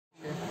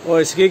Ó,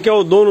 esse aqui que é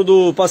o dono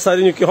do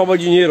passarinho que rouba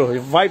dinheiro. Ele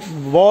vai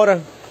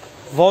embora,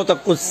 volta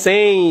com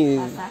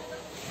 100,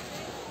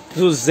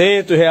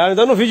 200 reais.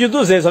 Ainda não vi de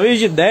 200, só vi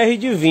de 10 e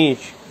de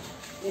 20.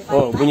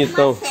 Ó,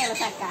 bonitão.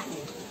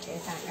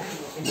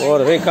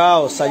 Bora, vem cá,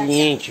 ó,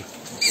 saliente.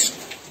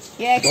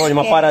 Olha,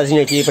 uma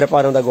parazinha aqui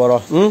preparando agora,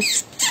 ó.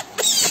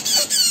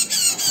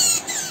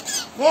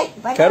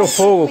 Quero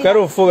fogo,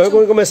 quero fogo. Eu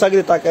vou começar a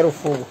gritar, quero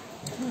fogo.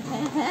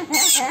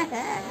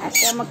 A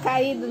chama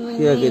caída no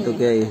ninho. Tu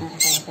quer aí?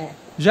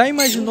 Já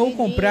imaginou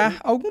comprar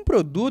algum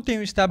produto em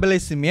um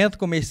estabelecimento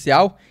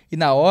comercial e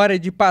na hora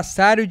de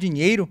passar o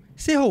dinheiro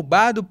ser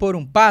roubado por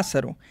um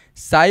pássaro?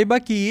 Saiba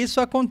que isso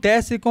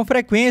acontece com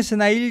frequência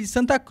na ilha de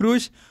Santa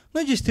Cruz,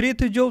 no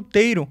distrito de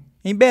Outeiro,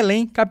 em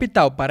Belém,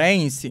 capital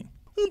paraense.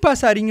 Um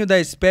passarinho da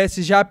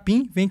espécie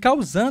japim vem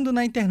causando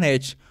na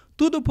internet.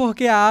 Tudo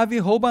porque a ave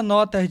rouba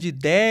notas de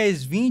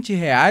 10, 20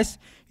 reais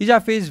e já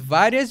fez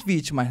várias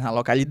vítimas na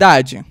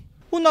localidade.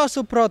 O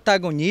nosso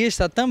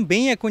protagonista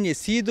também é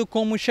conhecido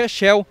como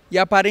Xexéu e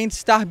aparenta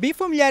estar bem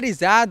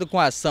familiarizado com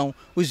a ação.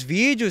 Os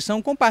vídeos são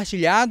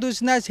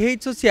compartilhados nas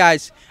redes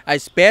sociais. A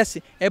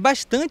espécie é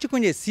bastante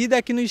conhecida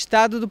aqui no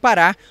estado do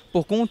Pará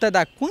por conta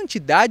da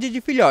quantidade de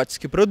filhotes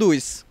que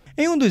produz.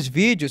 Em um dos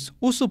vídeos,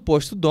 o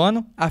suposto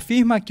dono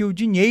afirma que o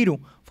dinheiro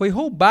foi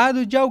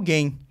roubado de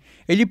alguém.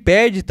 Ele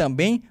pede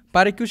também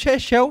para que o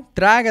Xexéu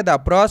traga da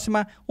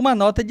próxima uma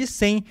nota de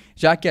 100,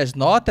 já que as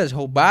notas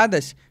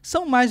roubadas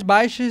são mais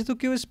baixas do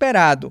que o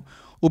esperado.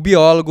 O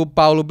biólogo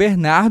Paulo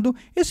Bernardo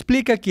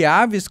explica que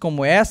aves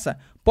como essa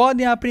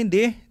podem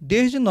aprender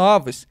desde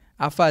novos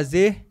a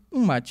fazer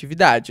uma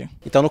atividade.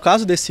 Então, no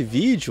caso desse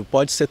vídeo,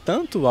 pode ser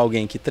tanto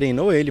alguém que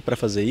treinou ele para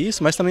fazer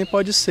isso, mas também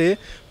pode ser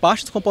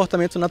parte do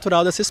comportamento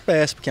natural dessa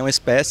espécie, porque é uma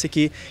espécie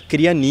que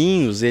cria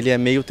ninhos, ele é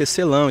meio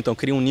tecelão, então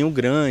cria um ninho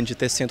grande,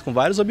 tecendo com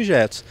vários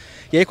objetos.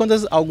 E aí, quando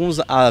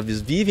alguns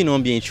aves vivem no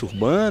ambiente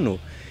urbano,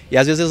 e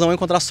às vezes eles vão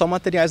encontrar só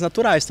materiais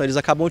naturais, então eles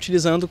acabam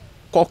utilizando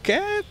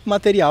qualquer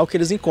material que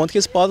eles encontrem que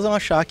eles possam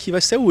achar que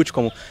vai ser útil,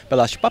 como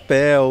pedaço de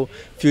papel,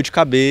 fio de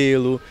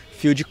cabelo,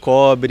 fio de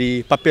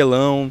cobre,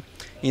 papelão.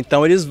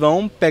 Então eles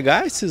vão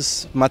pegar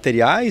esses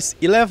materiais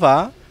e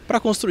levar para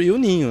construir o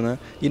ninho, né?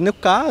 E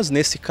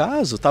nesse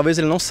caso, talvez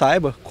ele não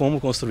saiba como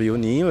construir o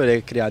ninho, ele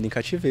é criado em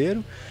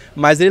cativeiro,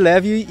 mas ele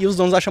leva e os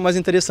donos acham mais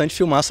interessante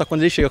filmar só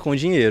quando ele chega com o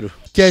dinheiro.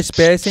 Que a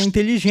espécie é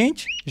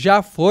inteligente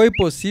já foi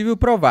possível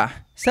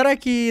provar. Será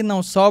que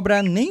não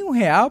sobra nem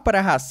R$1 para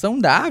a ração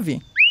da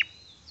ave?